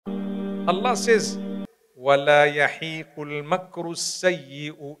Allah says, وَلَا يَحِيقُ الْمَكْرُ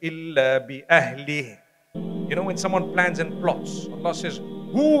السَّيِّئُ إِلَّا بِأَهْلِهِ. You know, when someone plans and plots, Allah says,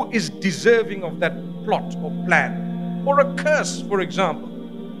 who is deserving of that plot or plan? Or a curse, for example,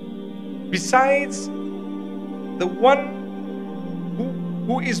 besides the one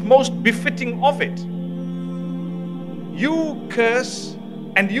who is most befitting of it. You curse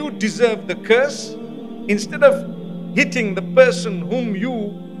and you deserve the curse, instead of hitting the person whom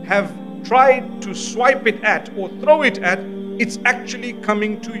you have tried to swipe it at or throw it at, it's actually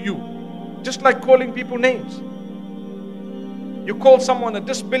coming to you. Just like calling people names. You call someone a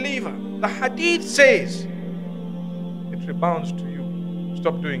disbeliever, the hadith says it rebounds to you.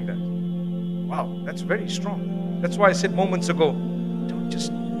 Stop doing that. Wow, that's very strong. That's why I said moments ago, don't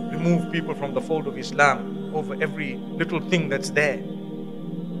just remove people from the fold of Islam over every little thing that's there.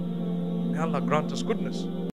 May Allah grant us goodness.